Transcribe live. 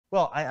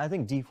Well, I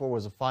think d4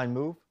 was a fine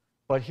move,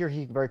 but here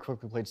he very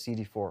quickly played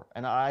cd4.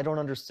 And I don't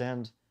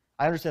understand.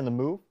 I understand the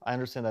move. I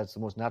understand that it's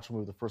the most natural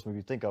move, the first move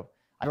you think of.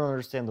 I don't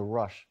understand the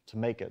rush to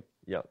make it.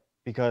 Yeah.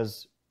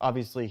 Because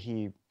obviously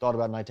he thought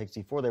about knight takes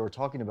d4. They were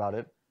talking about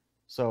it.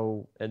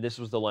 So. And this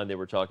was the line they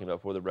were talking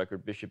about for the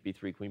record: bishop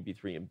b3, queen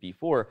b3, and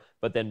b4.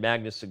 But then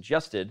Magnus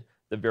suggested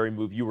the very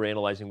move you were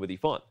analyzing with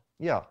e5.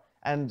 Yeah.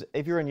 And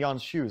if you're in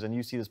Jan's shoes and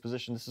you see this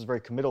position, this is very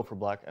committal for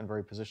black and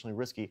very positionally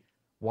risky.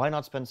 Why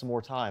not spend some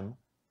more time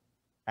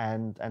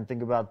and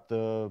think about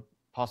the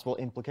possible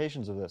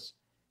implications of this?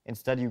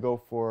 Instead, you go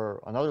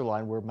for another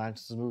line where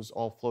Magnus's moves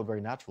all flowed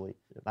very naturally,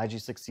 knight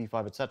g6,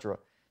 c5, etc.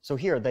 So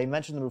here, they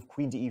mentioned the move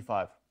queen to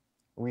e5.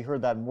 We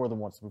heard that more than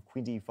once, the move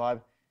queen to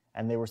e5,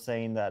 and they were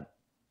saying that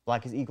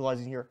black is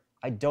equalizing here.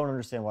 I don't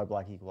understand why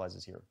black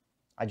equalizes here.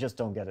 I just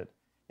don't get it.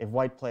 If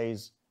white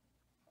plays,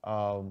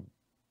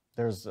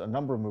 there's a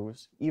number of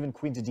moves, even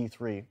queen to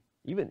d3.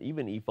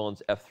 Even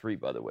e-pawn's f3,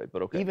 by the way,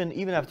 but okay. Even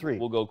f3.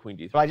 We'll go queen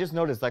d3. But I just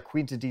noticed that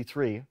queen to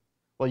d3,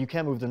 well, you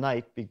can't move the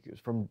knight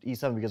from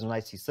e7 because of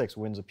knight c6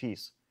 wins a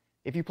piece.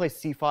 If you play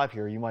c5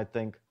 here, you might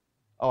think,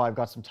 oh, I've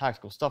got some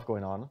tactical stuff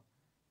going on.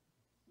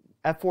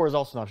 f4 is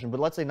also an option, but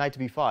let's say knight to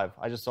b5.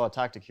 I just saw a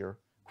tactic here.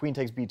 Queen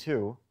takes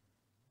b2,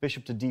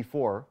 bishop to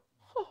d4,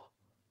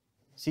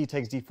 c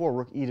takes d4,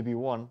 rook e to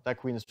b1. That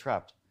queen is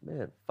trapped.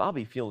 Man,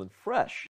 Fabi feeling fresh.